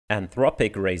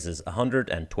Anthropic raises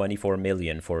 $124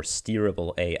 million for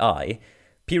steerable AI,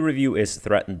 peer review is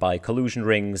threatened by collusion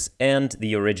rings, and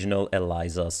the original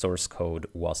ELIZA source code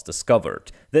was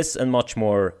discovered. This and much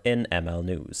more in ML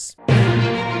News.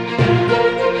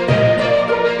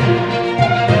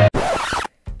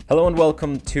 Hello and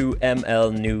welcome to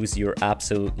ML News, your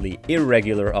absolutely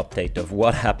irregular update of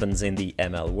what happens in the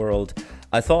ML world.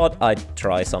 I thought I'd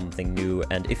try something new,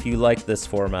 and if you like this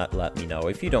format, let me know.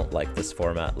 If you don't like this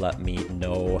format, let me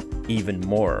know even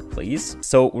more, please.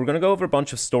 So we're gonna go over a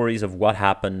bunch of stories of what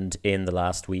happened in the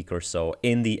last week or so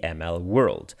in the ML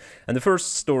world. And the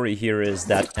first story here is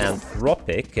that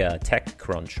Anthropic,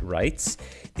 TechCrunch writes,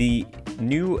 the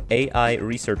new AI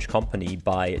research company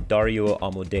by Dario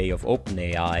Amodei of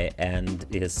OpenAI and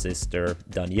his sister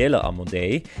Daniela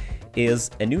Amodei is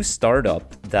a new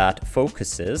startup that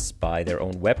focuses, by their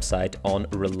own website, on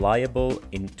reliable,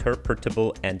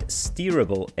 interpretable, and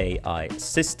steerable AI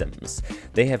systems.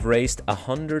 They have raised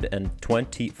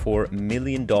 $124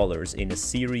 million in a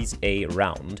Series A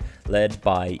round, led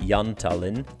by Jan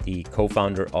Tallinn, the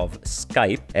co-founder of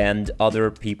Skype, and other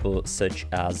people such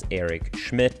as Eric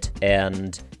Schmidt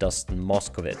and Dustin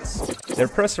Moskovitz. Their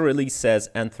press release says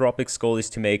Anthropic's goal is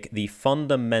to make the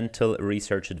fundamental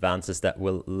research advances that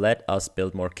will let us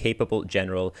build more capable,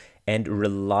 general, and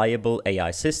reliable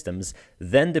AI systems,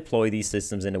 then deploy these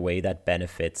systems in a way that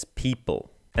benefits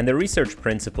people. And the research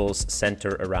principles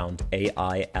center around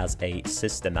AI as a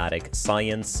systematic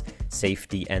science,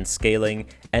 safety and scaling,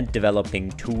 and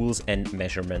developing tools and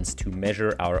measurements to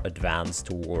measure our advance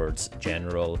towards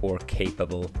general or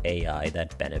capable AI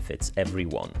that benefits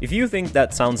everyone. If you think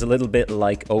that sounds a little bit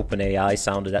like OpenAI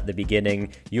sounded at the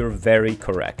beginning, you're very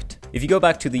correct. If you go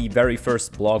back to the very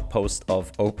first blog post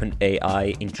of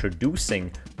OpenAI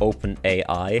introducing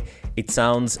OpenAI, it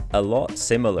sounds a lot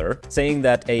similar, saying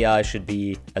that AI should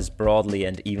be as broadly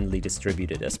and evenly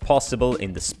distributed as possible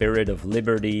in the spirit of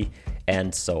liberty,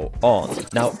 and so on.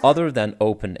 Now, other than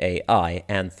OpenAI,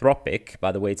 Anthropic,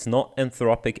 by the way, it's not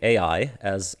Anthropic AI,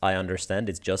 as I understand,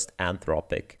 it's just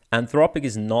Anthropic. Anthropic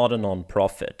is not a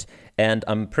non-profit, and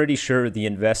I'm pretty sure the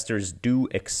investors do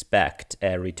expect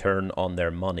a return on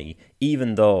their money,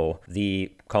 even though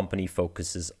the company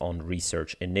focuses on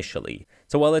research initially.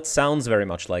 So while it sounds very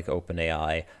much like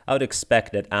OpenAI, I would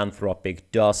expect that Anthropic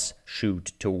does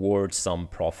shoot towards some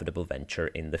profitable venture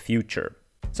in the future.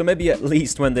 So maybe at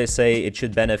least when they say it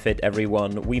should benefit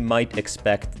everyone, we might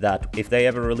expect that if they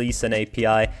ever release an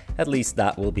API, at least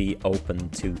that will be open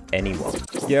to anyone.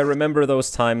 Yeah, remember those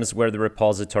times where the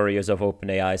repositories of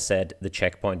OpenAI said the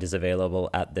checkpoint is available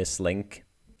at this link?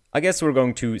 I guess we're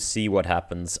going to see what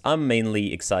happens. I'm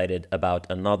mainly excited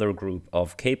about another group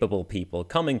of capable people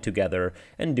coming together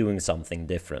and doing something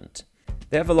different.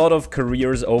 They have a lot of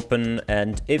careers open,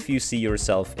 and if you see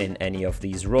yourself in any of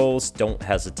these roles, don't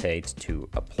hesitate to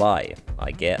apply,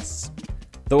 I guess.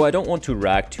 Though I don't want to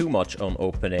rag too much on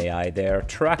OpenAI, their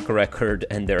track record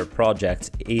and their projects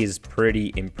is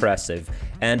pretty impressive,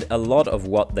 and a lot of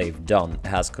what they've done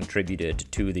has contributed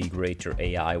to the greater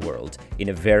AI world in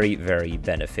a very, very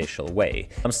beneficial way.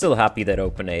 I'm still happy that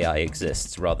OpenAI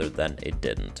exists rather than it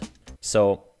didn't.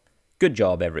 So, good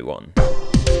job everyone.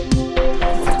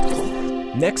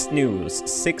 Next news,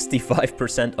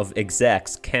 65% of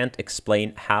execs can't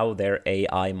explain how their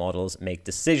AI models make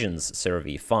decisions,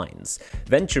 survey finds.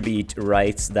 VentureBeat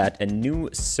writes that a new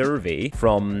survey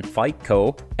from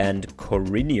FICO and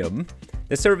Corinium,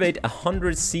 they surveyed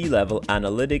 100 C-level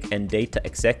analytic and data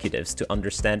executives to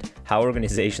understand how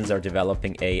organizations are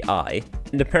developing AI,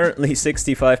 and apparently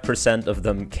 65% of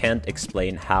them can't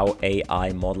explain how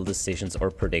AI model decisions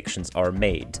or predictions are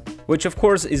made. Which of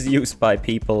course is used by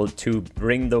people to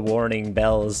ring the warning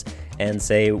bells and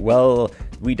say, well,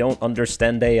 we don't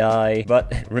understand AI.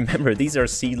 But remember, these are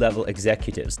C-level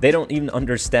executives. They don't even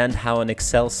understand how an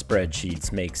Excel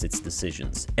spreadsheet makes its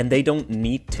decisions, and they don't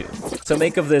need to. So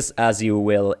make of this as you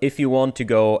will. If you want to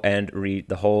go and read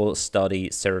the whole study,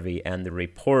 survey, and the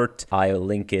report, I'll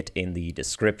link it in the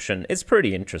description. It's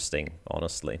pretty interesting,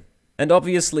 honestly. And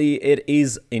obviously, it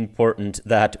is important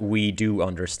that we do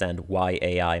understand why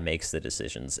AI makes the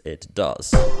decisions it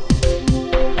does.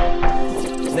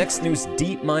 Next news,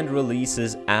 DeepMind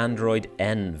releases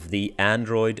AndroidEnv, the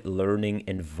Android learning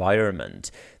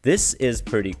environment. This is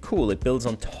pretty cool. It builds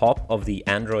on top of the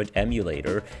Android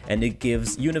emulator, and it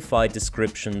gives unified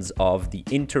descriptions of the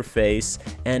interface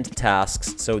and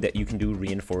tasks so that you can do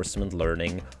reinforcement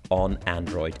learning on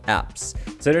Android apps.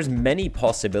 So there's many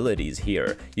possibilities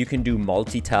here. You can do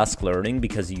multitask learning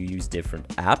because you use different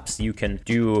apps. You can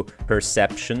do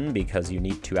perception because you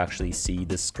need to actually see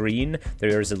the screen.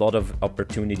 There's a lot of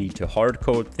opportunity to hard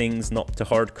code things, not to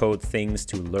hard code things,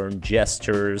 to learn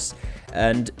gestures,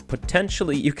 and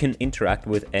potentially you can interact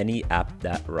with any app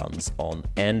that runs on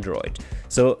Android.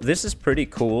 So this is pretty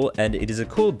cool, and it is a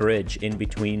cool bridge in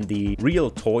between the real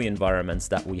toy environments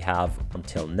that we have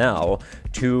until now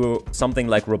to something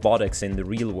like robotics in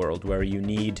the real world, where you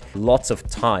need lots of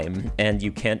time and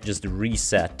you can't just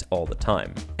reset all the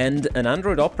time. And an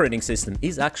Android operating system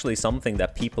is actually something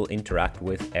that people interact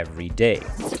with every day.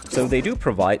 So they do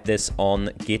provide this on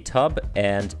GitHub,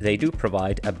 and they do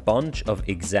provide a bunch of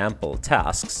example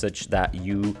tasks such that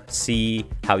you see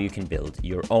how you can build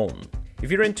your own. If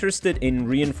you're interested in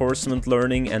reinforcement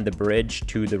learning and the bridge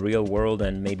to the real world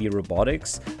and maybe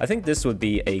robotics, I think this would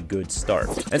be a good start.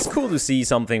 It's cool to see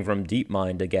something from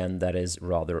DeepMind again that is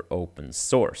rather open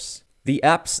source. The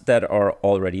apps that are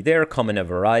already there come in a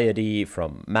variety,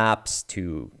 from maps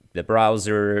to the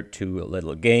browser to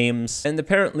little games, and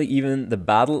apparently even the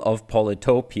Battle of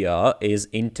Polytopia is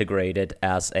integrated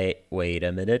as a... Wait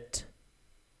a minute.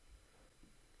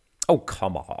 Oh,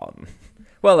 come on.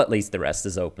 Well, at least the rest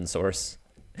is open source.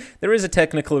 There is a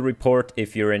technical report.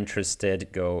 If you're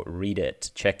interested, go read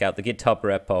it. Check out the GitHub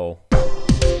repo,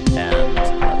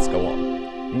 and let's go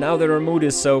on. Now that our mood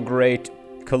is so great,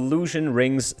 collusion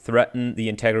rings threaten the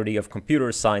integrity of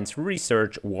computer science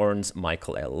research, warns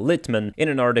Michael L. Littman in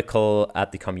an article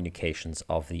at the Communications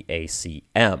of the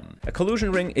ACM. A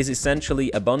collusion ring is essentially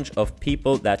a bunch of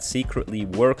people that secretly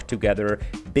work together,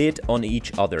 bid on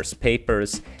each other's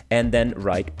papers, and then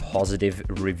write positive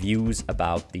reviews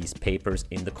about these papers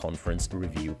in the conference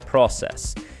review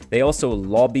process. They also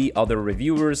lobby other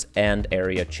reviewers and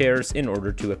area chairs in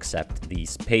order to accept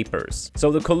these papers.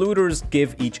 So the colluders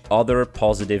give each other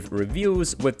positive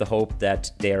reviews with the hope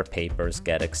that their papers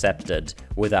get accepted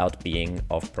without being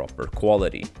of proper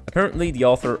quality. Apparently, the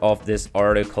author of this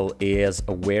article is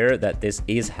aware that this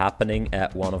is happening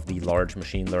at one of the large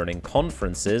machine learning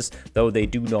conferences, though they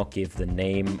do not give the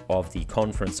name of the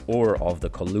conference or of the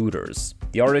colluders.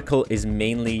 The article is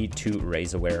mainly to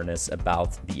raise awareness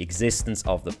about the existence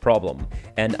of the problem,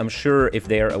 and I'm sure if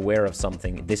they are aware of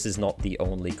something, this is not the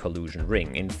only collusion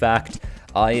ring. In fact,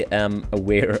 I am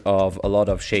aware of a lot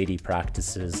of shady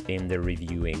practices in the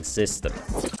reviewing system.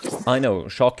 I know,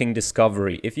 shocking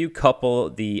discovery. If you couple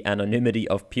the anonymity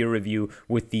of peer review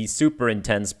with the super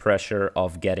intense pressure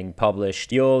of getting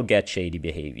published, you'll get shady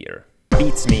behavior.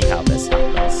 Beats me how this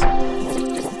happens.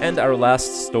 And our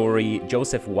last story,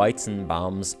 Joseph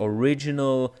Weizenbaum's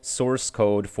original source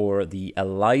code for the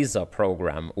ELIZA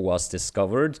program was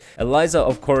discovered. ELIZA,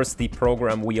 of course, the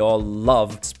program we all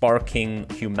love, sparking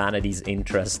humanity's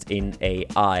interest in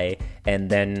AI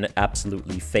and then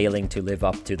absolutely failing to live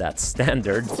up to that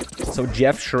standard. So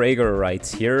Jeff Schrager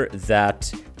writes here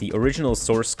that the original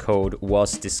source code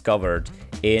was discovered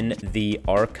in the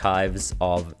archives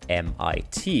of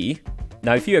MIT.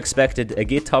 Now, if you expected a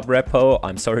GitHub repo,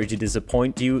 I'm sorry to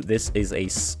disappoint you. This is a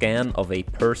scan of a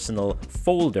personal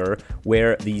folder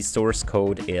where the source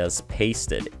code is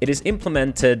pasted. It is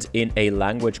implemented in a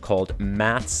language called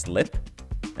Mathlib,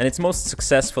 and its most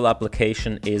successful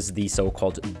application is the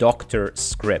so-called doctor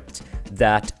script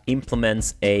that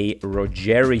implements a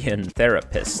Rogerian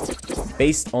therapist.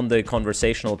 Based on the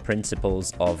conversational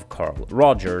principles of Carl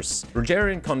Rogers,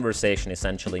 Rogerian conversation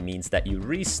essentially means that you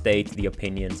restate the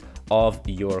opinions of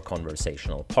your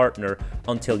conversational partner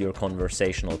until your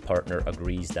conversational partner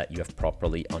agrees that you have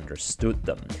properly understood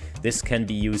them. This can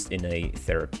be used in a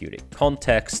therapeutic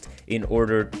context in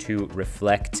order to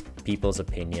reflect people's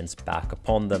opinions back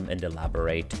upon them and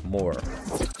elaborate more.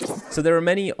 So there are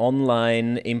many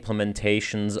online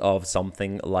implementations of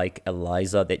something like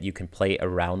ELIZA that you can play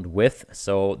around with.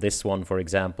 So this one, for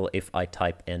example, if I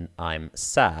type in "I'm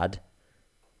sad,"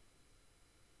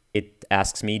 it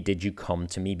asks me, "Did you come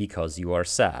to me because you are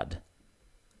sad?"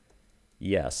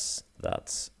 Yes,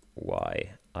 that's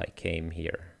why I came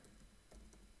here.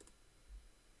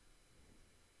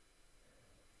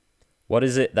 What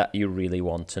is it that you really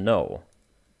want to know?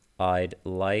 I'd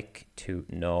like to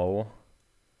know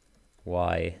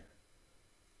why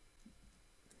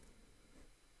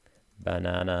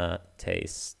banana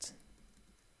tastes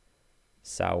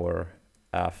sour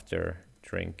after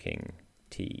drinking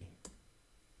tea.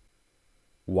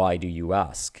 Why do you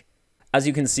ask? As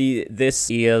you can see, this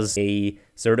is a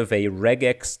sort of a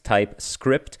regex type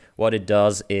script. What it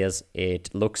does is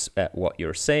it looks at what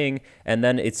you're saying, and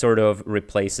then it sort of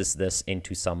replaces this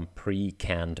into some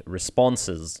pre-canned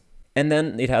responses. And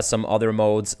then it has some other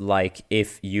modes, like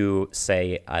if you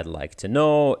say, I'd like to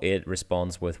know, it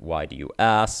responds with, why do you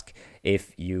ask?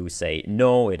 If you say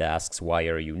no, it asks, why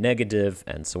are you negative?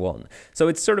 And so on. So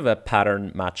it's sort of a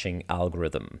pattern matching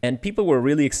algorithm. And people were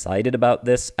really excited about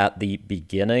this at the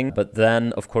beginning, but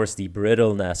then, of course, the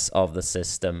brittleness of the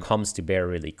system comes to bear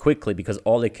really quickly, because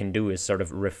all it can do is sort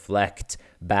of reflect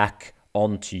back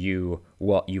onto you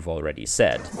what you've already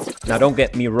said. Now, don't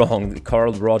get me wrong,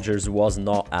 Carl Rogers was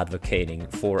not advocating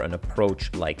for an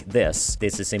approach like this.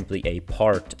 This is simply a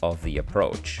part of the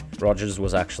approach. Rogers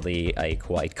was actually a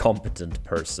quite competent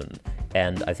person,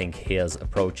 and I think his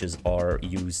approaches are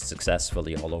used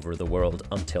successfully all over the world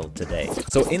until today.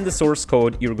 So in the source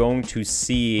code, you're going to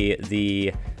see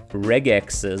the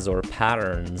regexes or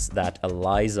patterns that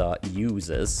ELIZA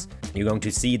uses. You're going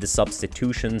to see the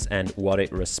substitutions and what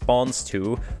it responds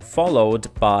to,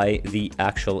 followed by the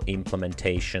actual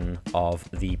implementation of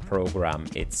the program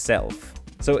itself.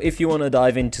 So if you want to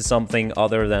dive into something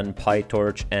other than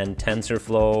PyTorch and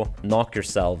TensorFlow, knock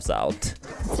yourselves out.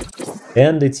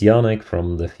 And it's Yannick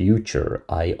from the future.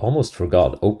 I almost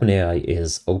forgot, OpenAI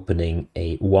is opening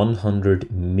a $100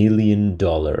 million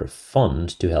fund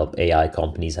to help AI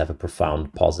companies have a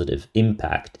profound positive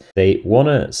impact. They want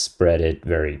to spread it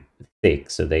very thick,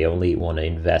 so they only want to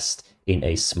invest in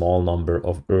a small number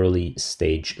of early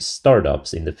stage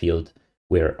startups in the field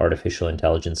where artificial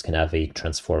intelligence can have a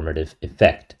transformative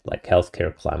effect, like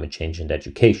healthcare, climate change, and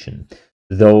education.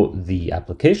 Though the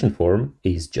application form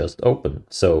is just open,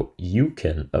 so you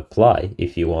can apply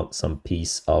if you want some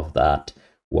piece of that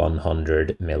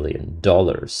 $100 million.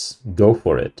 Go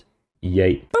for it.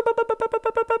 Yay.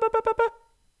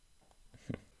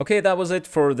 Okay, that was it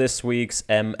for this week's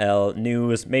ML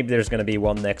News. Maybe there's going to be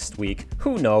one next week.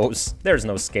 Who knows? There's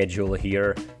no schedule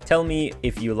here. Tell me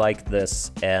if you like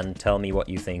this and tell me what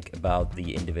you think about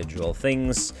the individual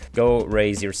things. Go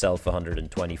raise yourself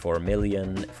 124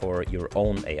 million for your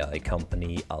own AI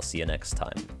company. I'll see you next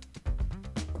time.